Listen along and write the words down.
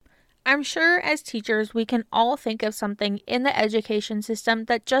I'm sure as teachers, we can all think of something in the education system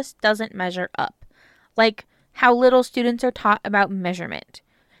that just doesn't measure up, like how little students are taught about measurement.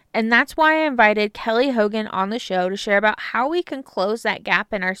 And that's why I invited Kelly Hogan on the show to share about how we can close that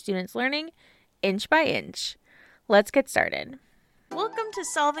gap in our students' learning inch by inch. Let's get started. Welcome to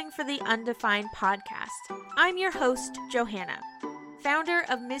Solving for the Undefined podcast. I'm your host, Johanna, founder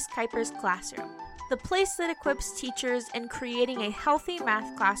of Miss Kuiper's Classroom, the place that equips teachers in creating a healthy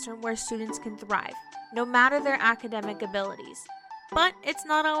math classroom where students can thrive, no matter their academic abilities. But it's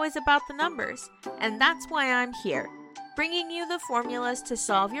not always about the numbers, and that's why I'm here, bringing you the formulas to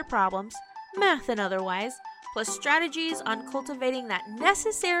solve your problems, math and otherwise, plus strategies on cultivating that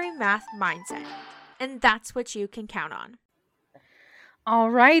necessary math mindset. And that's what you can count on.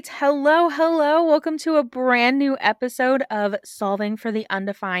 All right. Hello. Welcome to a brand new episode of Solving for the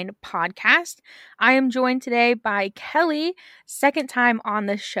Undefined podcast. I am joined today by Kelly, second time on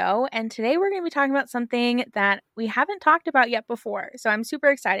the show. And today we're going to be talking about something that we haven't talked about yet before. So I'm super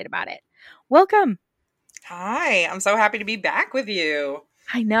excited about it. Welcome. Hi. I'm so happy to be back with you.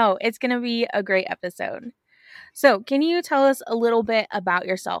 I know. It's going to be a great episode. So can you tell us a little bit about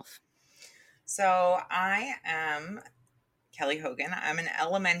yourself? So I am Kelly Hogan. I'm an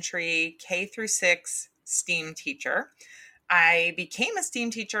elementary K through 6 STEAM teacher. I became a STEAM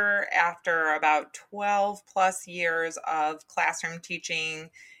teacher after about 12 plus years of classroom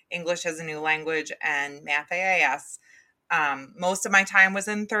teaching English as a new language and math AIS. Most of my time was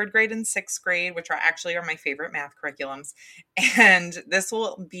in 3rd grade and 6th grade, which are my favorite math curriculums. And this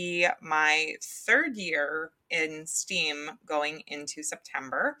will be my 3rd year in STEAM going into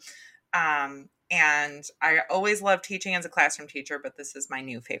September. And I always loved teaching as a classroom teacher, but this is my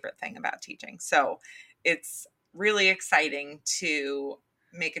new favorite thing about teaching. So it's really exciting to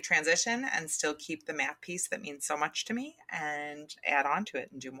make a transition and still keep the math piece that means so much to me and add on to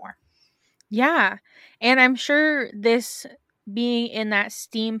it and do more. Yeah. And I'm sure this being in that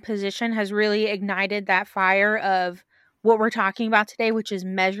STEAM position has really ignited that fire of what we're talking about today, which is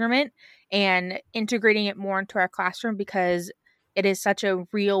measurement and integrating it more into our classroom because it is such a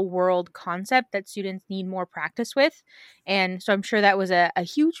real world concept that students need more practice with. And so I'm sure that was a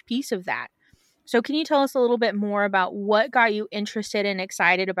huge piece of that. So can you tell us a little bit more about what got you interested and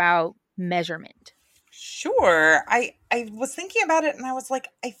excited about measurement? Sure. I was thinking about it and I was like,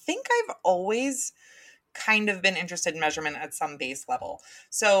 I think I've always kind of been interested in measurement at some base level.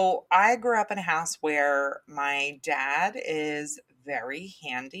 So I grew up in a house where my dad is very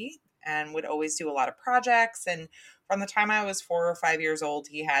handy and would always do a lot of projects. And from the time I was 4 or 5 years old,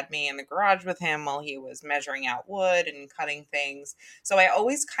 he had me in the garage with him while he was measuring out wood and cutting things. So I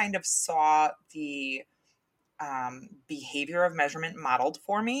always kind of saw the behavior of measurement modeled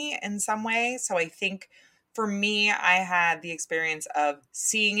for me in some way. So I think for me, I had the experience of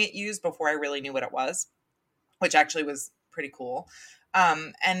seeing it used before I really knew what it was, which actually was pretty cool.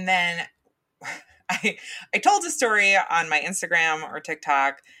 And then I told a story on my Instagram or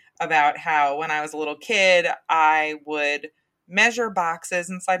TikTok about how when I was a little kid, I would measure boxes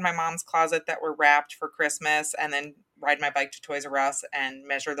inside my mom's closet that were wrapped for Christmas and then ride my bike to Toys R Us and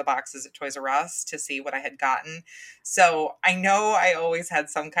measure the boxes at Toys R Us to see what I had gotten. So I know I always had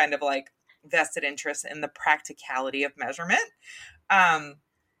some kind of like vested interest in the practicality of measurement. And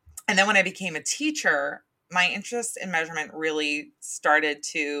then when I became a teacher, my interest in measurement really started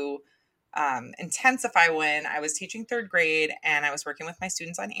to intensify when I was teaching 3rd grade and I was working with my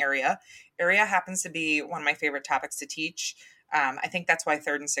students on area. Area happens to be one of my favorite topics to teach. I think that's why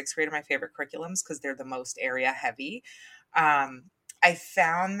 3rd and 6th grade are my favorite curriculums because they're the most area heavy. I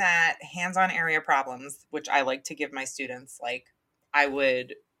found that hands-on area problems, which I like to give my students, like I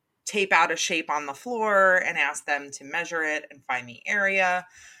would tape out a shape on the floor and ask them to measure it and find the area.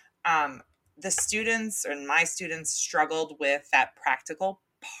 The students and my students struggled with that practical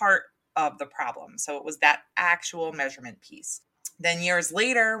part of the problem. So it was that actual measurement piece. Then years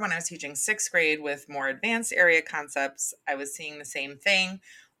later, when I was teaching 6th grade with more advanced area concepts, I was seeing the same thing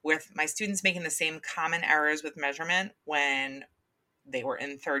with my students making the same common errors with measurement when they were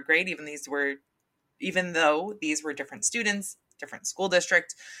in 3rd grade, even though these were different students, different school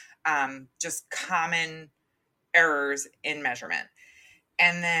district, just common errors in measurement.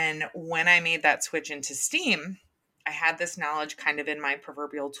 And then when I made that switch into STEAM, I had this knowledge kind of in my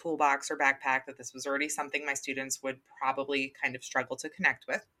proverbial toolbox or backpack that this was already something my students would probably kind of struggle to connect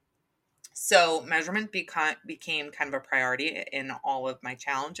with. So measurement became kind of a priority in all of my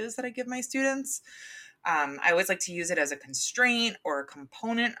challenges that I give my students. I always like to use it as a constraint or a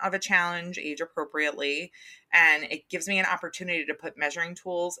component of a challenge age appropriately. And it gives me an opportunity to put measuring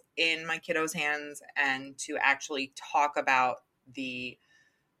tools in my kiddos' hands and to actually talk about the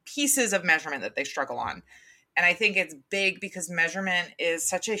pieces of measurement that they struggle on. And I think it's big because measurement is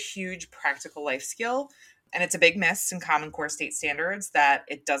such a huge practical life skill. And it's a big miss in Common Core state standards that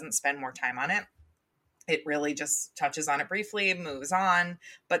it doesn't spend more time on it. It really just touches on it briefly, moves on.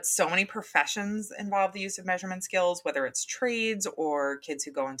 But so many professions involve the use of measurement skills, whether it's trades or kids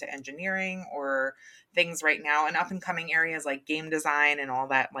who go into engineering or things right now and up and coming areas like game design and all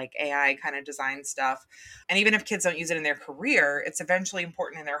that, like AI kind of design stuff. And even if kids don't use it in their career, it's eventually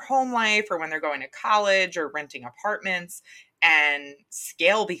important in their home life or when they're going to college or renting apartments. And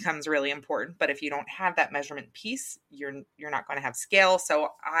scale becomes really important, but if you don't have that measurement piece, you're not going to have scale. So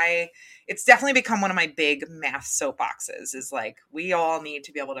it's definitely become one of my big math soapboxes, is like we all need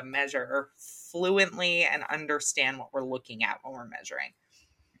to be able to measure fluently and understand what we're looking at when we're measuring.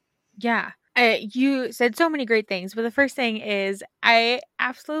 Yeah. You said so many great things, but the first thing is I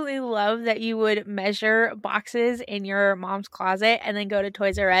absolutely love that you would measure boxes in your mom's closet and then go to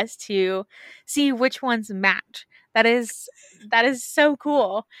Toys R Us to see which ones match. That is so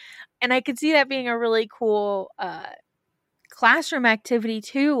cool. And I could see that being a really cool classroom activity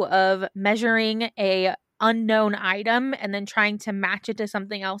too, of measuring a unknown item and then trying to match it to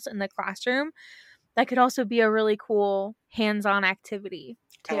something else in the classroom. That could also be a really cool hands-on activity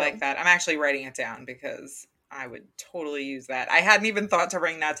I too. like that. I'm actually writing it down because I would totally use that. I hadn't even thought to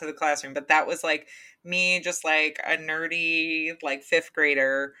bring that to the classroom, but that was like me, just like a nerdy, like fifth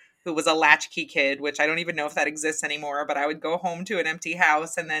grader who was a latchkey kid, which I don't even know if that exists anymore, but I would go home to an empty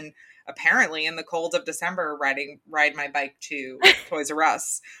house and then apparently in the cold of December ride my bike to Toys R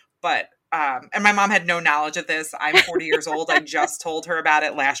Us. But and my mom had no knowledge of this. I'm 40 years old. I just told her about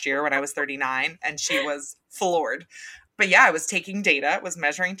it last year when I was 39 and she was floored. But yeah, I was taking data, was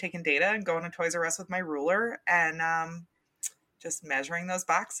measuring, taking data and going to Toys R Us with my ruler and just measuring those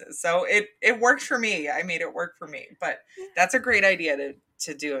boxes. So it worked for me. I made it work for me. But that's a great idea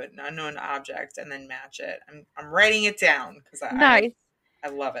to do an unknown object and then match it. I'm writing it down because Nice. I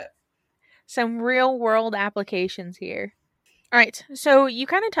love it. Some real world applications here. All right. So you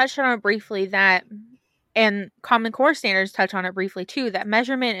kind of touched on it briefly that, and Common Core standards touch on it briefly too, that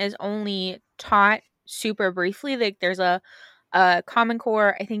measurement is only taught super briefly. Like there's a Common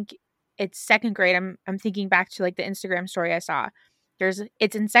Core, I think it's second grade. I'm thinking back to like the Instagram story I saw.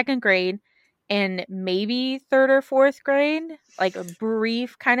 It's in second grade and maybe third or fourth grade, like a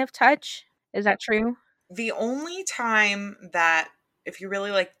brief kind of touch. Is that true? The only time that, if you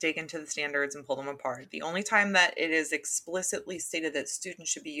really like dig into the standards and pull them apart, the only time that it is explicitly stated that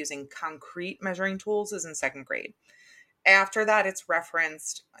students should be using concrete measuring tools is in second grade. After that, it's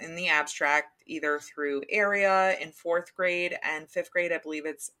referenced in the abstract either through area in fourth grade and fifth grade. I believe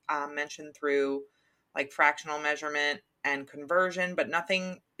it's mentioned through like fractional measurement and conversion, but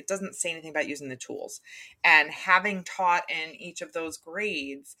it doesn't say anything about using the tools. And having taught in each of those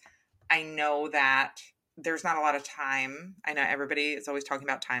grades, I know that there's not a lot of time. I know everybody is always talking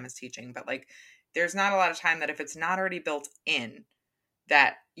about time as teaching, but like there's not a lot of time that if it's not already built in,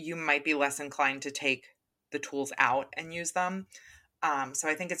 that you might be less inclined to take the tools out and use them. So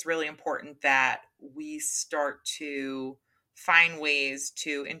I think it's really important that we start to find ways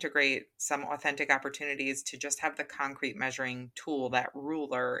to integrate some authentic opportunities to just have the concrete measuring tool, that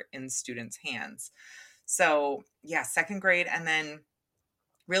ruler, in students' hands. So yeah, second grade, and then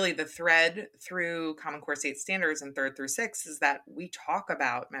really the thread through Common Core state standards in third through sixth is that we talk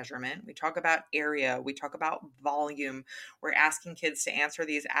about measurement, we talk about area, we talk about volume. We're asking kids to answer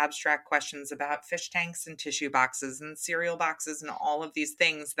these abstract questions about fish tanks and tissue boxes and cereal boxes and all of these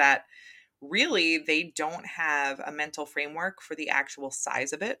things that really they don't have a mental framework for the actual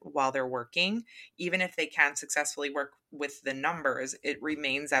size of it while they're working. Even if they can successfully work with the numbers, it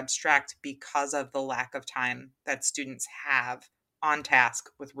remains abstract because of the lack of time that students have on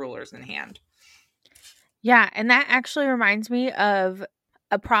task with rulers in hand. Yeah, and that actually reminds me of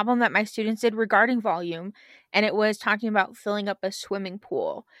a problem that my students did regarding volume, and it was talking about filling up a swimming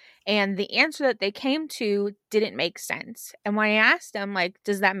pool. And the answer that they came to didn't make sense. And when I asked them, like,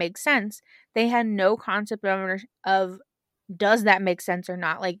 does that make sense? They had no concept of does that make sense or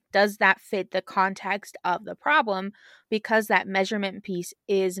not? Like, does that fit the context of the problem? Because that measurement piece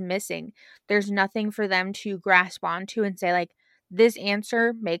is missing. There's nothing for them to grasp onto and say, like, this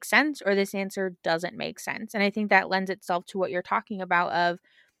answer makes sense or this answer doesn't make sense. And I think that lends itself to what you're talking about of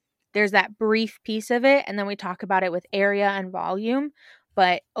there's that brief piece of it and then we talk about it with area and volume,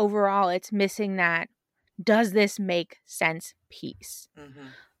 but overall it's missing that does this make sense piece. Mm-hmm.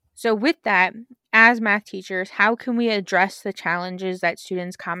 So with that, as math teachers, how can we address the challenges that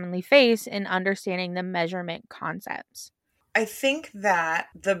students commonly face in understanding the measurement concepts? I think that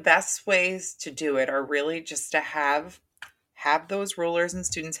the best ways to do it are really just to have have those rulers in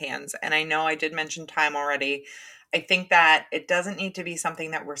students' hands. And I know I did mention time already. I think that it doesn't need to be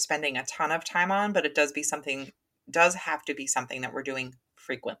something that we're spending a ton of time on, but it does have to be something that we're doing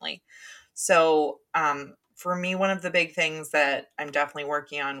frequently. So, for me, one of the big things that I'm definitely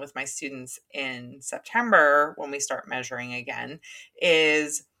working on with my students in September when we start measuring again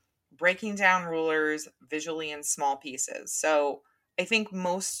is breaking down rulers visually in small pieces. So I think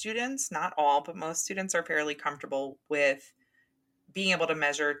most students, not all, but most students are fairly comfortable with being able to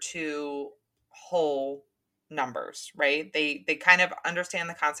measure to whole numbers, right? They kind of understand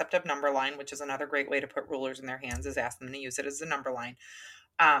the concept of number line, which is another great way to put rulers in their hands, is ask them to use it as a number line.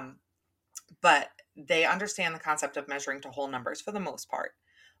 But they understand the concept of measuring to whole numbers for the most part.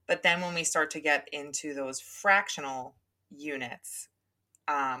 But then when we start to get into those fractional units,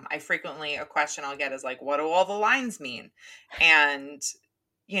 a question I'll get is like, what do all the lines mean? And,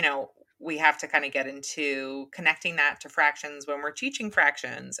 we have to kind of get into connecting that to fractions when we're teaching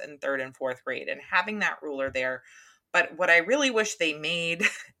fractions in 3rd and 4th grade and having that ruler there. But what I really wish they made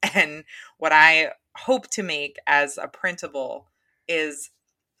and what I hope to make as a printable is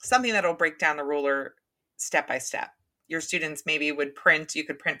something that'll break down the ruler step by step. Your students maybe you could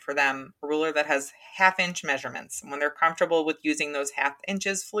print for them a ruler that has 1/2 inch measurements. And when they're comfortable with using those 1/2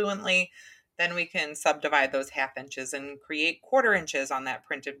 inches fluently, then we can subdivide those 1/2 inches and create 1/4 inches on that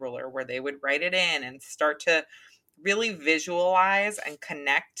printed ruler where they would write it in and start to really visualize and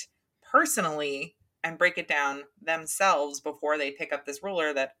connect personally and break it down themselves before they pick up this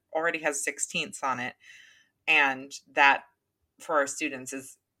ruler that already has 16ths on it. And that for our students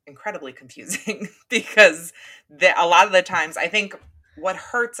is incredibly confusing because a lot of the times I think what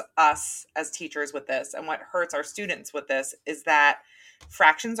hurts us as teachers with this and what hurts our students with this is that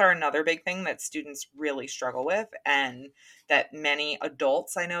fractions are another big thing that students really struggle with, and that many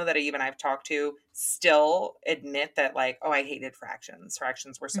adults I know that I've talked to still admit that like, oh, I hated fractions.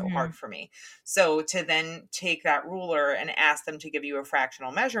 Fractions were so hard for me. So to then take that ruler and ask them to give you a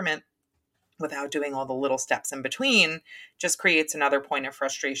fractional measurement without doing all the little steps in between just creates another point of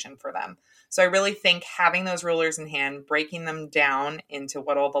frustration for them. So I really think having those rulers in hand, breaking them down into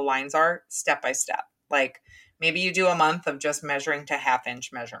what all the lines are step by step. Like maybe you do a month of just measuring to 1/2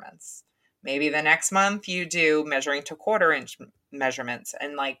 inch measurements. Maybe the next month you do measuring to 1/4 inch measurements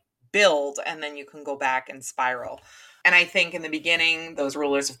and like build, and then you can go back and spiral. And I think in the beginning, those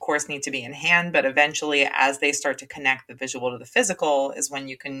rulers, of course, need to be in hand, but eventually as they start to connect the visual to the physical is when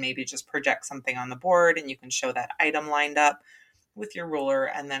you can maybe just project something on the board and you can show that item lined up with your ruler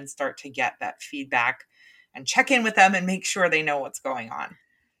and then start to get that feedback and check in with them and make sure they know what's going on.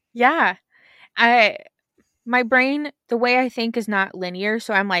 Yeah. My brain, the way I think is not linear,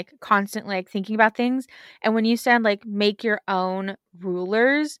 so I'm like constantly like thinking about things. And when you said like make your own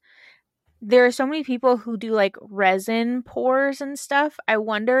rulers, there are so many people who do like resin pours and stuff. I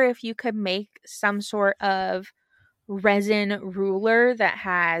wonder if you could make some sort of resin ruler that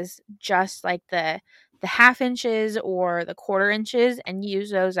has just like the 1/2 inches or the 1/4 inches and use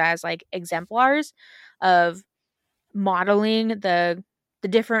those as like exemplars of modeling the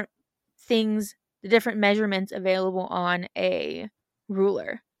different things, the different measurements available on a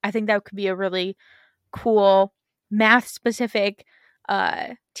ruler. I think that could be a really cool math specific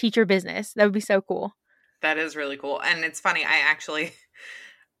teacher business. That would be so cool. That is really cool. And it's funny,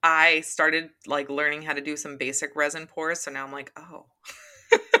 I started like learning how to do some basic resin pours. So now I'm like, oh,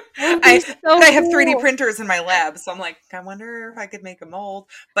 I have 3D printers in my lab. So I'm like, I wonder if I could make a mold,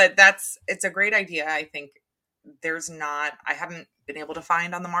 but it's a great idea. I think I haven't been able to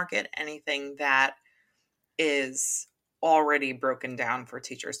find on the market anything that is already broken down for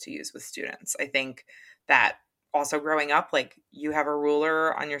teachers to use with students. I think that also growing up, like you have a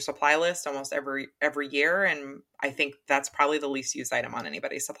ruler on your supply list almost every year. And I think that's probably the least used item on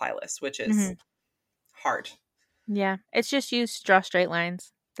anybody's supply list, which is hard. Yeah. It's just use draw straight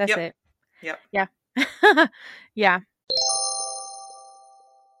lines. That's it. Yep. Yeah. Yeah.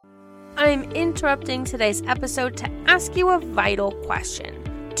 I'm interrupting today's episode to ask you a vital question.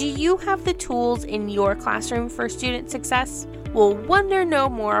 Do you have the tools in your classroom for student success? Well, wonder no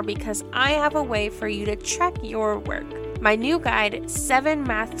more because I have a way for you to track your work. My new guide, 7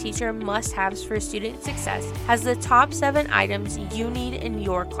 Math Teacher Must-Haves for Student Success, has the top 7 items you need in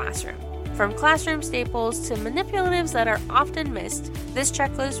your classroom. From classroom staples to manipulatives that are often missed, this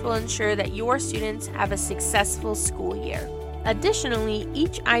checklist will ensure that your students have a successful school year. Additionally,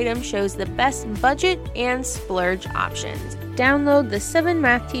 each item shows the best budget and splurge options. Download the 7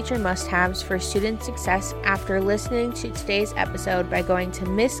 Math Teacher Must-Haves for Student Success after listening to today's episode by going to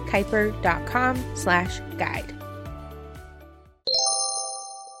misskiper.com/guide.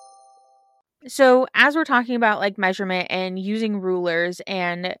 So, as we're talking about like measurement and using rulers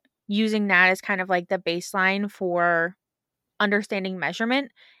and using that as kind of like the baseline for understanding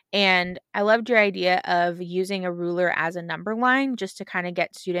measurement. And I loved your idea of using a ruler as a number line just to kind of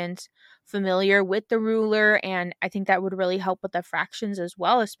get students familiar with the ruler. And I think that would really help with the fractions as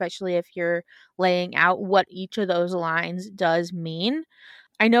well, especially if you're laying out what each of those lines does mean.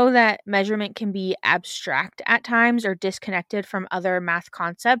 I know that measurement can be abstract at times or disconnected from other math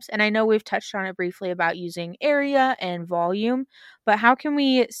concepts. And I know we've touched on it briefly about using area and volume, but how can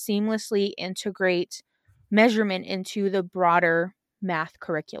we seamlessly integrate measurement into the broader math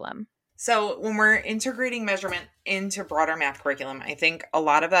curriculum? So, when we're integrating measurement into broader math curriculum, I think a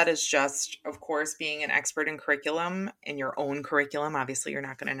lot of that is just, of course, being an expert in curriculum, in your own curriculum. Obviously, you're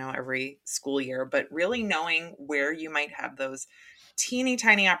not going to know every school year, but really knowing where you might have those teeny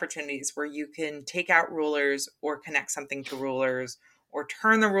tiny opportunities where you can take out rulers or connect something to rulers or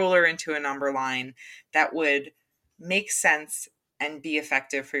turn the ruler into a number line that would make sense and be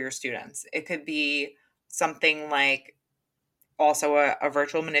effective for your students. It could be something like also a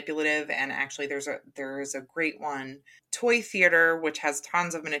virtual manipulative, and actually there's a great one, Toy Theater, which has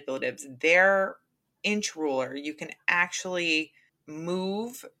tons of manipulatives. Their inch ruler, you can actually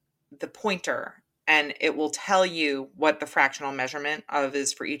move the pointer and it will tell you what the fractional measurement of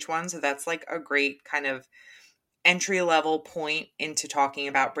is for each one. So that's like a great kind of entry level point into talking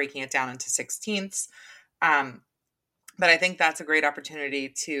about breaking it down into sixteenths. um, but I think that's a great opportunity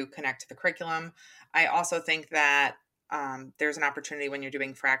to connect to the curriculum. I also think that there's an opportunity when you're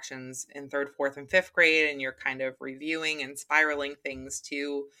doing fractions in third, fourth, and fifth grade, and you're kind of reviewing and spiraling things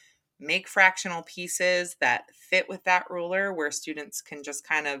to make fractional pieces that fit with that ruler where students can just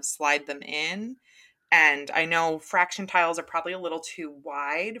kind of slide them in. And I know fraction tiles are probably a little too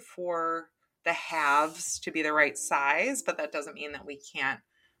wide for the halves to be the right size, but that doesn't mean that we can't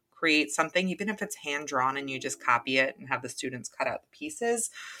create something, even if it's hand drawn and you just copy it and have the students cut out the pieces,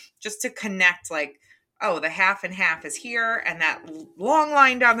 just to connect like, oh, the half and half is here, and that long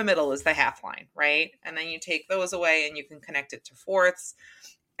line down the middle is the half line, right? And then you take those away and you can connect it to fourths.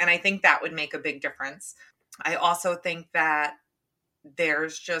 And I think that would make a big difference. I also think that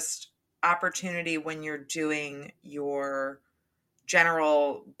there's just opportunity when you're doing your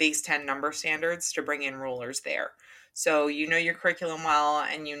general base 10 number standards to bring in rulers there. So you know your curriculum well,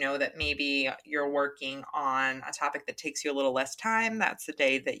 and you know that maybe you're working on a topic that takes you a little less time. That's the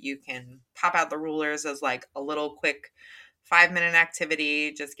day that you can pop out the rulers as like a little quick 5-minute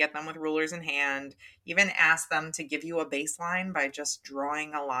activity. Just get them with rulers in hand. Even ask them to give you a baseline by just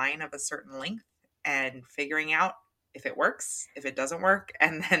drawing a line of a certain length and figuring out if it works, if it doesn't work,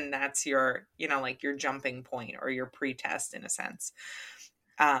 and then that's your, like your jumping point or your pre-test in a sense.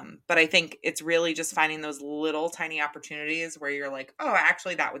 But I think it's really just finding those little tiny opportunities where you're like, oh,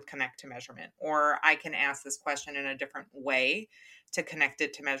 actually that would connect to measurement, or I can ask this question in a different way to connect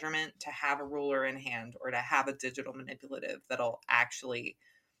it to measurement, to have a ruler in hand or to have a digital manipulative that'll actually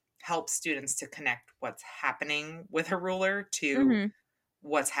help students to connect what's happening with a ruler to Mm-hmm.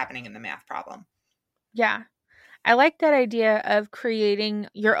 what's happening in the math problem. Yeah. I like that idea of creating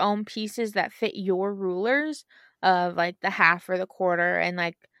your own pieces that fit your rulers of like the half or the quarter, and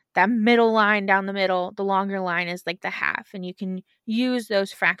like that middle line down the middle, the longer line is like the half, and you can use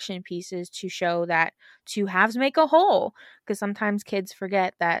those fraction pieces to show that two halves make a whole, because sometimes kids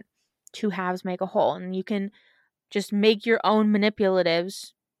forget that two halves make a whole, and you can just make your own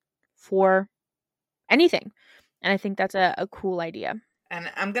manipulatives for anything. And I think that's a cool idea. And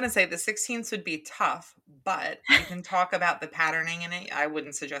I'm going to say the 16ths would be tough, but you can talk about the patterning in it. I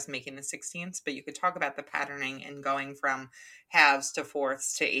wouldn't suggest making the 16ths, but you could talk about the patterning and going from halves to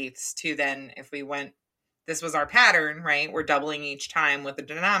fourths to eighths to then if we went, this was our pattern, right? We're doubling each time with the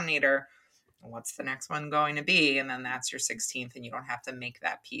denominator. What's the next one going to be? And then that's your 16th, and you don't have to make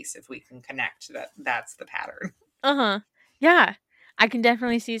that piece if we can connect that that's the pattern. Uh-huh. Yeah. I can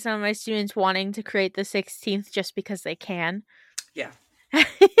definitely see some of my students wanting to create the 16th just because they can. Yeah.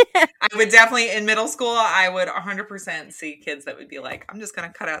 I would definitely, in middle school, I would 100% see kids that would be like, I'm just going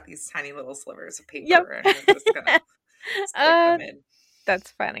to cut out these tiny little slivers of paper Yep. and I'm just going to stick them in.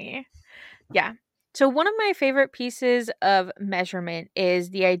 That's funny. Yeah. So one of my favorite pieces of measurement is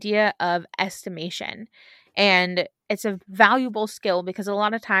the idea of estimation. And it's a valuable skill because a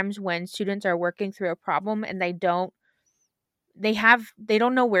lot of times when students are working through a problem and they don't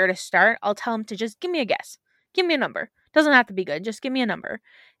know where to start, I'll tell them to just give me a guess. Give me a number. Doesn't have to be good. Just give me a number.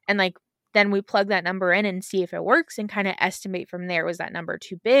 And like then we plug that number in and see if it works and kind of estimate from there. Was that number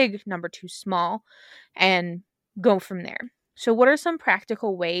too big, number too small, and go from there. So what are some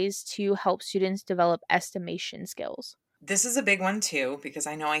practical ways to help students develop estimation skills? This is a big one too, because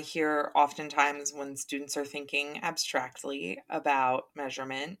I know I hear oftentimes when students are thinking abstractly about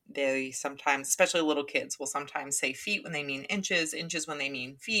measurement, they sometimes, especially little kids, will sometimes say feet when they mean inches, inches when they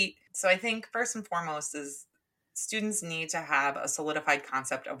mean feet. So I think first and foremost is students need to have a solidified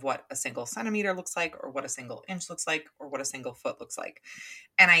concept of what a single centimeter looks like, or what a single inch looks like, or what a single foot looks like.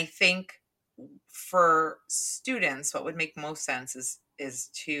 And I think for students, what would make most sense is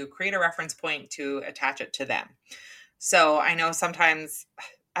to create a reference point to attach it to them. So I know sometimes,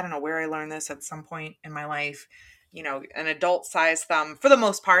 I don't know where I learned this at some point in my life, an adult size thumb, for the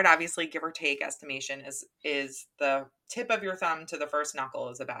most part, obviously give or take estimation is the tip of your thumb to the first knuckle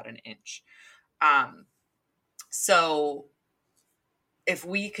is about an inch. Um, so if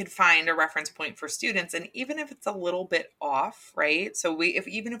we could find a reference point for students, and even if it's a little bit off, right? So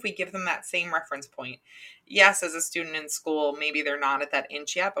even if we give them that same reference point, yes, as a student in school, maybe they're not at that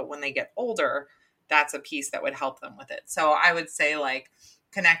inch yet, but when they get older, that's a piece that would help them with it. So I would say, like,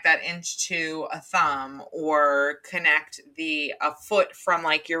 connect that inch to a thumb, or connect a foot from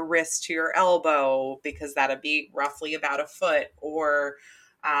like your wrist to your elbow, because that'd be roughly about a foot. Or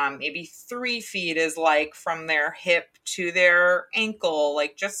maybe 3 feet is like from their hip to their ankle,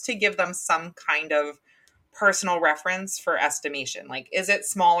 like just to give them some kind of personal reference for estimation. Like, is it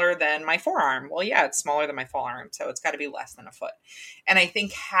smaller than my forearm? Well, yeah, it's smaller than my forearm, so it's got to be less than a foot. And I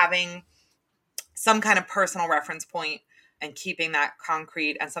think having some kind of personal reference point and keeping that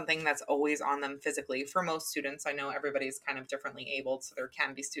concrete and something that's always on them physically. For most students, I know everybody's kind of differently abled, so there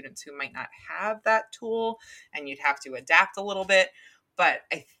can be students who might not have that tool and you'd have to adapt a little bit. But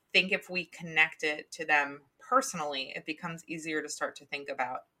I think if we connect it to them personally, it becomes easier to start to think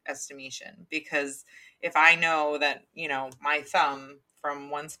about estimation. Because if I know that, my thumb from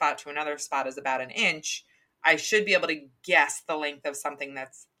one spot to another spot is about an inch, I should be able to guess the length of something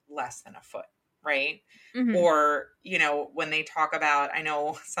that's less than a foot, right? Mm-hmm. Or, when they talk about, I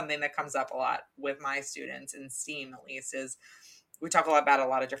know something that comes up a lot with my students in STEAM, at least, is we talk a lot about a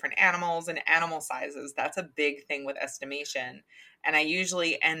lot of different animals and animal sizes. That's a big thing with estimation. And I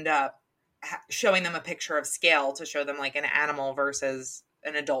usually end up showing them a picture of scale to show them like an animal versus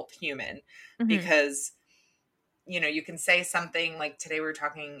an adult human. Mm-hmm. Because, you can say something like, today we were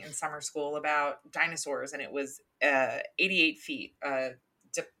talking in summer school about dinosaurs, and it was 88 feet,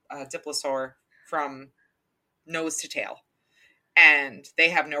 diplosaur from nose to tail. And they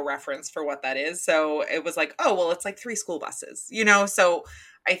have no reference for what that is. So it was like, oh, well, it's like 3 school buses, So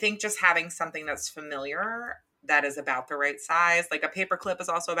I think just having something that's familiar, that is about the right size. Like a paperclip is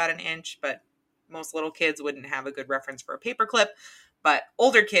also about an inch, but most little kids wouldn't have a good reference for a paperclip. But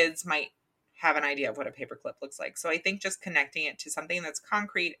older kids might have an idea of what a paperclip looks like. So I think just connecting it to something that's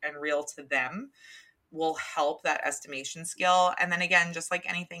concrete and real to them will help that estimation skill. And then again, just like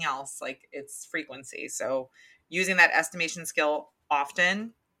anything else, like, it's frequency. So using that estimation skill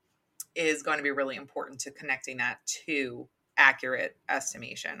often is going to be really important to connecting that to accurate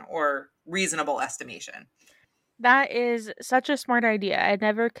estimation or reasonable estimation. That is such a smart idea. I'd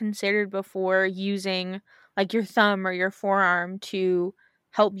never considered before using like your thumb or your forearm to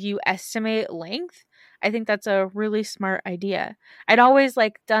help you estimate length. I think that's a really smart idea. I'd always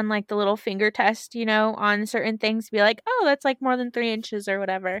like done like the little finger test, on certain things to be like, oh, that's like more than 3 inches or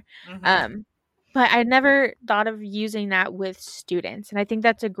whatever. Mm-hmm. Um, but I never thought of using that with students. And I think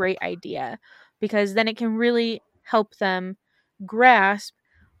that's a great idea because then it can really help them grasp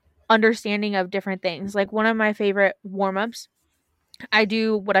understanding of different things. Like one of my favorite warm ups, I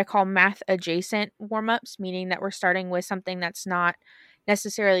do what I call math adjacent warm ups, meaning that we're starting with something that's not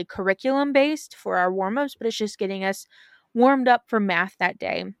necessarily curriculum based for our warm ups, but it's just getting us warmed up for math that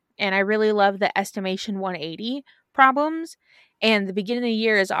day. And I really love the estimation 180 problems. And the beginning of the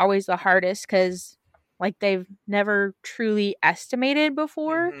year is always the hardest because like they've never truly estimated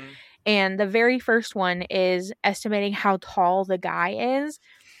before. Mm-hmm. And the very first one is estimating how tall the guy is,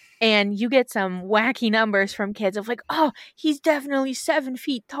 and you get some wacky numbers from kids of like, oh, he's definitely 7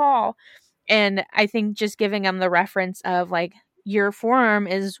 feet tall. And I think just giving them the reference of like, your forearm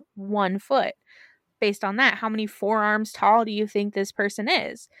is 1 foot. Based on that, how many forearms tall do you think this person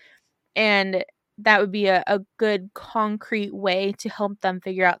is? And that would be a good concrete way to help them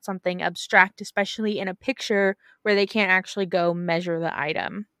figure out something abstract, especially in a picture where they can't actually go measure the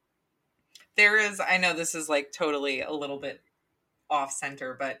item. I know this is like totally a little bit off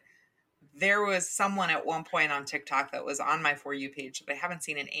center, but there was someone at one point on TikTok that was on my For You page that I haven't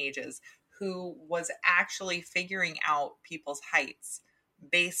seen in ages, who was actually figuring out people's heights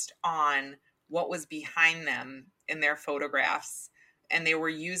based on what was behind them in their photographs. And they were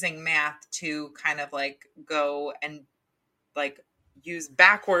using math to kind of like go and like use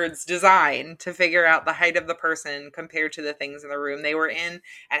backwards design to figure out the height of the person compared to the things in the room they were in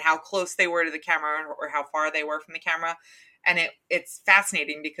and how close they were to the camera or how far they were from the camera. And it's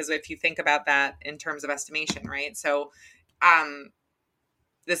fascinating because if you think about that in terms of estimation, right? So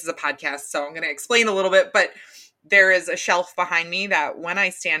this is a podcast, so I'm going to explain a little bit, but there is a shelf behind me that when I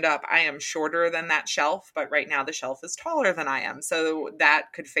stand up, I am shorter than that shelf, but right now the shelf is taller than I am. So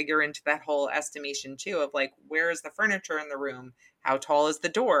that could figure into that whole estimation too of like, where is the furniture in the room? How tall is the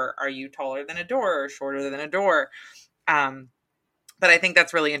door? Are you taller than a door or shorter than a door? But I think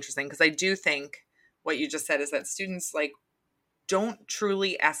that's really interesting because I do think what you just said is that students like don't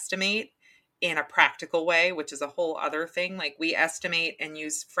truly estimate in a practical way, which is a whole other thing. Like we estimate and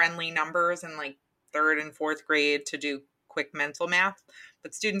use friendly numbers in like third and fourth grade to do quick mental math,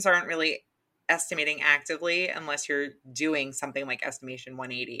 but students aren't really estimating actively unless you're doing something like estimation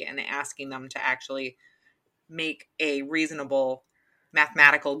 180 and asking them to actually make a reasonable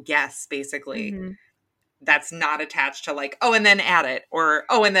mathematical guess, basically. Mm-hmm. That's not attached to like, oh, and then add it or,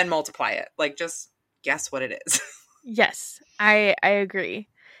 oh, and then multiply it. Like just guess what it is. Yes, I agree.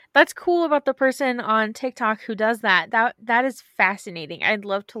 That's cool about the person on TikTok who does that. That is fascinating. I'd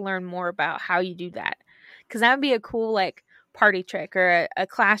love to learn more about how you do that. Cuz that would be a cool like party trick or a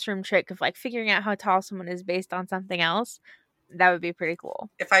classroom trick of like figuring out how tall someone is based on something else. That would be pretty cool.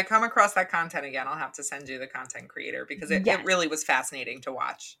 If I come across that content again, I'll have to send you the content creator because it Yes. really was fascinating to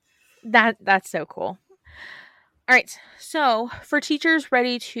watch. That's so cool. All right. So, for teachers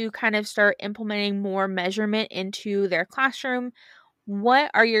ready to kind of start implementing more measurement into their classroom,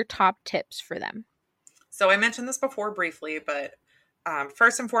 what are your top tips for them? So, I mentioned this before briefly, but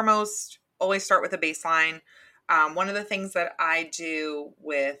first and foremost, always start with a baseline. One of the things that I do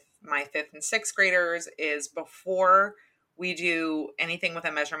with my fifth and sixth graders is before we do anything with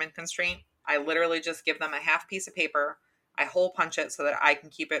a measurement constraint, I literally just give them a half piece of paper. I hole punch it so that I can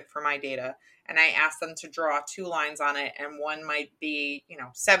keep it for my data. And I ask them to draw two lines on it. And one might be,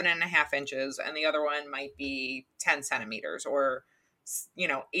 7.5 inches and the other one might be 10 centimeters or,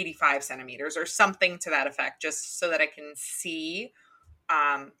 85 centimeters or something to that effect, just so that I can see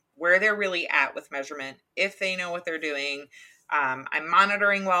where they're really at with measurement, if they know what they're doing. I'm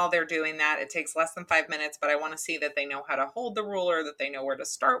monitoring while they're doing that. It takes less than 5 minutes, but I want to see that they know how to hold the ruler, that they know where to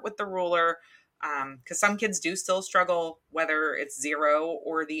start with the ruler. Because some kids do still struggle whether it's 0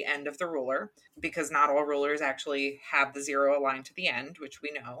 or the end of the ruler, because not all rulers actually have the 0 aligned to the end, which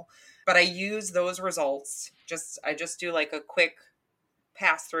we know. But I use those results. I just do like a quick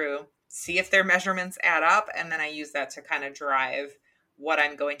pass through, see if their measurements add up, and then I use that to kind of drive what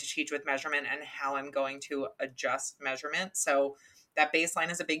I'm going to teach with measurement and how I'm going to adjust measurement. So that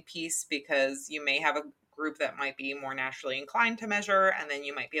baseline is a big piece because you may have a group that might be more naturally inclined to measure, and then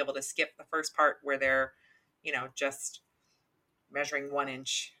you might be able to skip the first part where they're, just measuring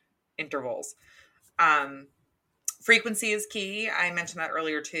 1-inch intervals. Frequency is key. I mentioned that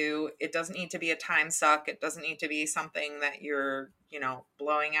earlier too. It doesn't need to be a time suck. It doesn't need to be something that you're,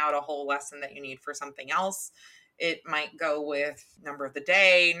 blowing out a whole lesson that you need for something else. It might go with number of the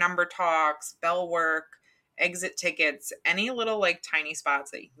day, number talks, bell work, exit tickets, any little like tiny spots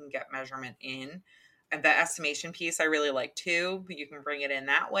that you can get measurement in. And the estimation piece I really like too. You can bring it in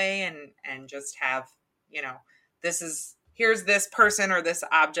that way and just have, here's this person or this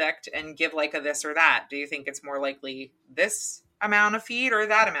object and give like a this or that. Do you think it's more likely this amount of feet or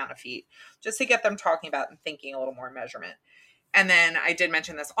that amount of feet? Just to get them talking about and thinking a little more measurement. And then I did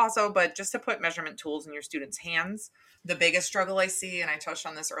mention this also, but just to put measurement tools in your students' hands. The biggest struggle I see, and I touched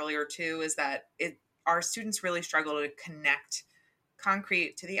on this earlier too, is that our students really struggle to connect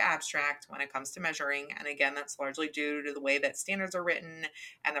concrete to the abstract when it comes to measuring. And again, that's largely due to the way that standards are written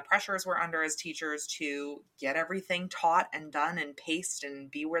and the pressures we're under as teachers to get everything taught and done and paced and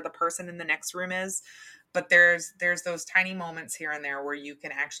be where the person in the next room is. But there's those tiny moments here and there where you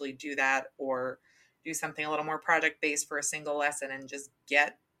can actually do that or do something a little more project-based for a single lesson and just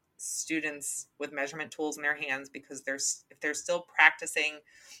get students with measurement tools in their hands, because if they're still practicing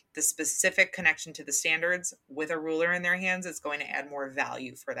the specific connection to the standards with a ruler in their hands, it's going to add more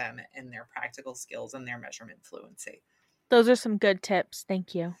value for them in their practical skills and their measurement fluency. Those are some good tips.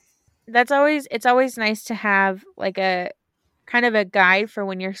 Thank you. It's always nice to have like a kind of a guide for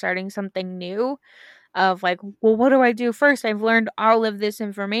when you're starting something new of like, well, what do I do first? I've learned all of this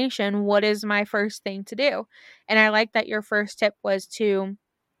information. What is my first thing to do? And I like that your first tip was to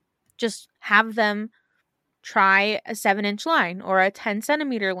just have them try a 7-inch line or a 10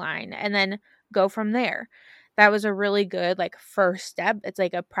 centimeter line and then go from there. That was a really good like first step. It's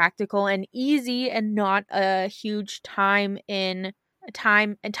like a practical and easy and not a huge time in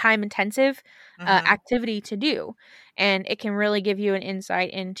time intensive Mm-hmm. activity to do, and it can really give you an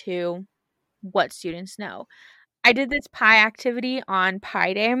insight into what students know. I did this pie activity on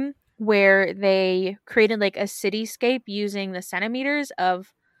Pi Day where they created like a cityscape using the centimeters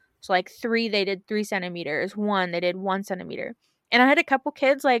of, so like 3 they did 3 centimeters, 1 they did 1 centimeter. And I had a couple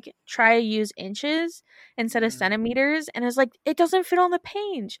kids like try to use inches instead of Mm. centimeters, and I was like, it doesn't fit on the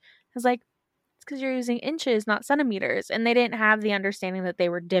page. I was like, it's because you're using inches, not centimeters. And they didn't have the understanding that they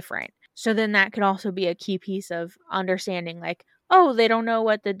were different. So then that could also be a key piece of understanding, like, oh, they don't know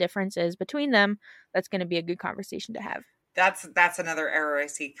what the difference is between them. That's going to be a good conversation to have. That's another error I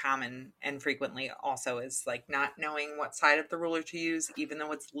see common and frequently also is like not knowing what side of the ruler to use, even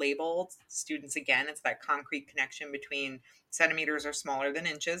though it's labeled. Students, again, it's that concrete connection between centimeters are smaller than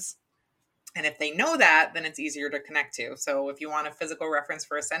inches. And if they know that, then it's easier to connect to. So if you want a physical reference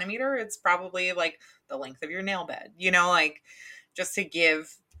for a centimeter, it's probably like the length of your nail bed, like just to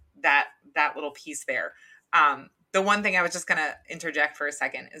give that little piece there. The one thing I was just going to interject for a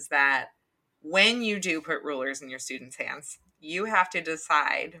second is that when you do put rulers in your students' hands, you have to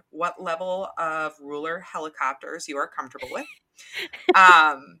decide what level of ruler helicopters you are comfortable with.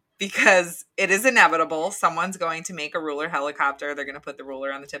 Because it is inevitable. Someone's going to make a ruler helicopter. They're going to put the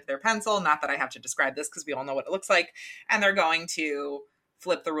ruler on the tip of their pencil. Not that I have to describe this because we all know what it looks like. And they're going to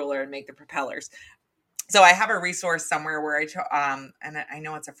flip the ruler and make the propellers. So I have a resource somewhere where and I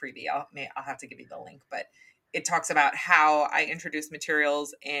know it's a freebie. I'll have to give you the link, but it talks about how I introduce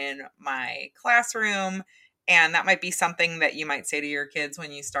materials in my classroom. And that might be something that you might say to your kids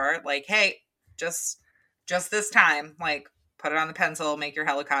when you start, like, hey, just this time, like, put it on the pencil, make your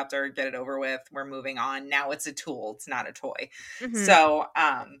helicopter, get it over with. We're moving on. Now it's a tool. It's not a toy. Mm-hmm. So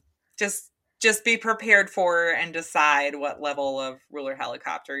just be prepared for and decide what level of ruler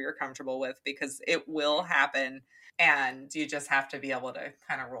helicopter you're comfortable with, because it will happen and you just have to be able to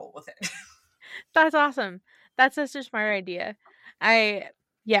kind of roll with it. That's awesome. That's such a smart idea. I,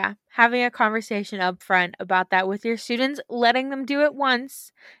 yeah, having a conversation up front about that with your students, letting them do it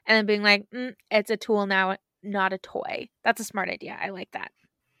once, and then being like, it's a tool now, not a toy. That's a smart idea. I like that.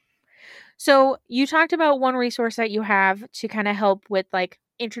 So you talked about one resource that you have to kind of help with like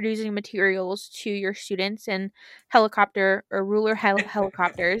introducing materials to your students and helicopter or ruler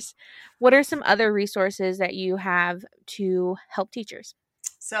helicopters. What are some other resources that you have to help teachers?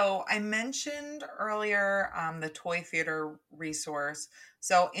 So I mentioned earlier the Toy Theater resource.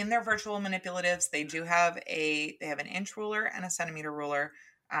 So in their virtual manipulatives, they have an inch ruler and a centimeter ruler.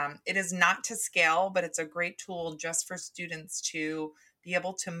 It is not to scale, but it's a great tool just for students to be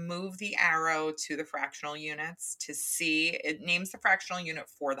able to move the arrow to the fractional units to see. It names the fractional unit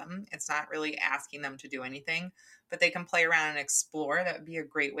for them. It's not really asking them to do anything, but they can play around and explore. That would be a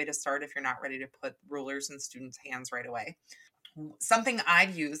great way to start if you're not ready to put rulers in students' hands right away. Something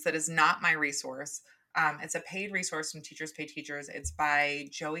I've used that is not my resource. It's a paid resource from Teachers Pay Teachers. It's by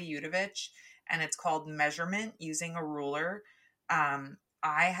Joey Udovich, and it's called Measurement Using a Ruler.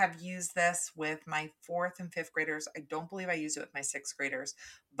 I have used this with my 4th and 5th graders. I don't believe I used it with my 6th graders,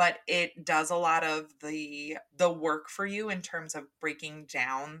 but it does a lot of the work for you in terms of breaking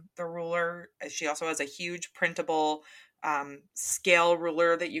down the ruler. She also has a huge printable scale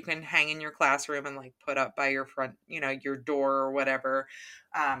ruler that you can hang in your classroom and like put up by your front, your door or whatever,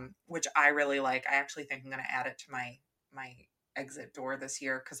 which I really like. I actually think I'm going to add it to my exit door this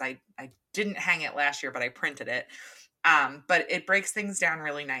year because I didn't hang it last year, but I printed it. But it breaks things down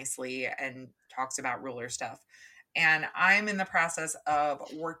really nicely and talks about ruler stuff. And I'm in the process of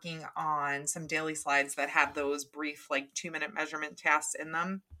working on some daily slides that have those brief, like 2-minute measurement tasks in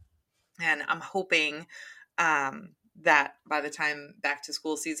them. And I'm hoping that by the time back to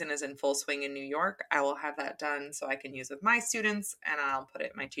school season is in full swing in New York, I will have that done so I can use it with my students, and I'll put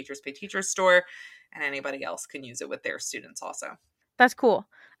it in my Teachers Pay Teachers store, and anybody else can use it with their students also. That's cool.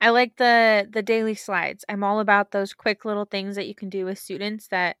 I like the daily slides. I'm all about those quick little things that you can do with students,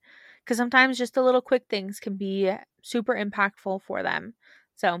 that cuz sometimes just the little quick things can be super impactful for them.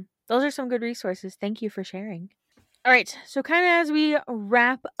 So, those are some good resources. Thank you for sharing. All right. So kind of as we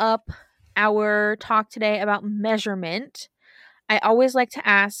wrap up our talk today about measurement, I always like to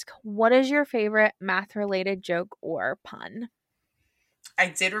ask, what is your favorite math related joke or pun? I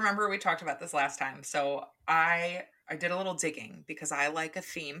did remember we talked about this last time, so I did a little digging because I like a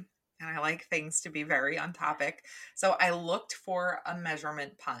theme and I like things to be very on topic. So I looked for a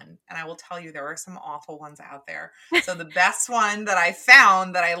measurement pun, and I will tell you there are some awful ones out there. So the best one that I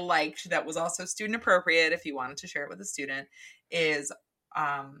found that I liked that was also student appropriate if you wanted to share it with a student is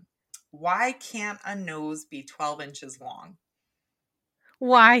why can't a nose be 12 inches long?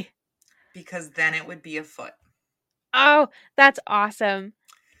 Why? Because then it would be a foot. Oh, that's awesome.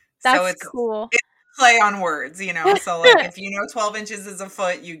 So That's it's cool. play on words, So like if 12 inches is a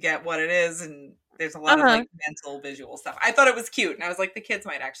foot, you get what it is, and there's a lot of Uh-huh. like mental visual stuff. I thought it was cute, and I was like, the kids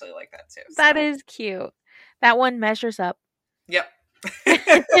might actually like that too. That So is cute. That one measures up. yep.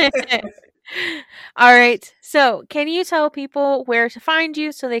 All right. So, can you tell people where to find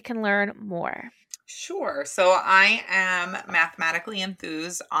you so they can learn more? Sure. So I am mathematically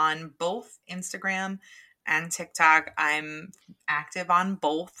enthused on both Instagram and TikTok. I'm active on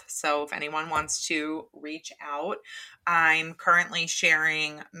both. So if anyone wants to reach out, I'm currently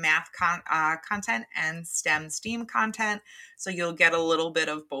sharing math content and STEAM content. So you'll get a little bit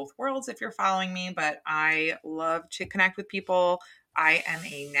of both worlds if you're following me, but I love to connect with people. I am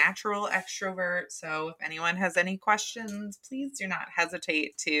a natural extrovert, so if anyone has any questions, please do not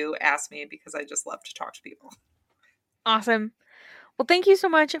hesitate to ask me because I just love to talk to people. Awesome. Well, thank you so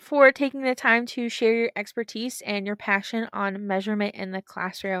much for taking the time to share your expertise and your passion on measurement in the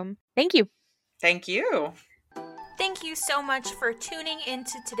classroom. Thank you. Thank you. Thank you so much for tuning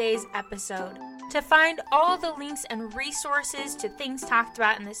into today's episode. To find all the links and resources to things talked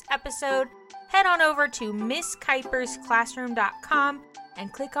about in this episode, head on over to MissKuipersClassroom.com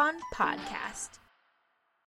and click on podcast.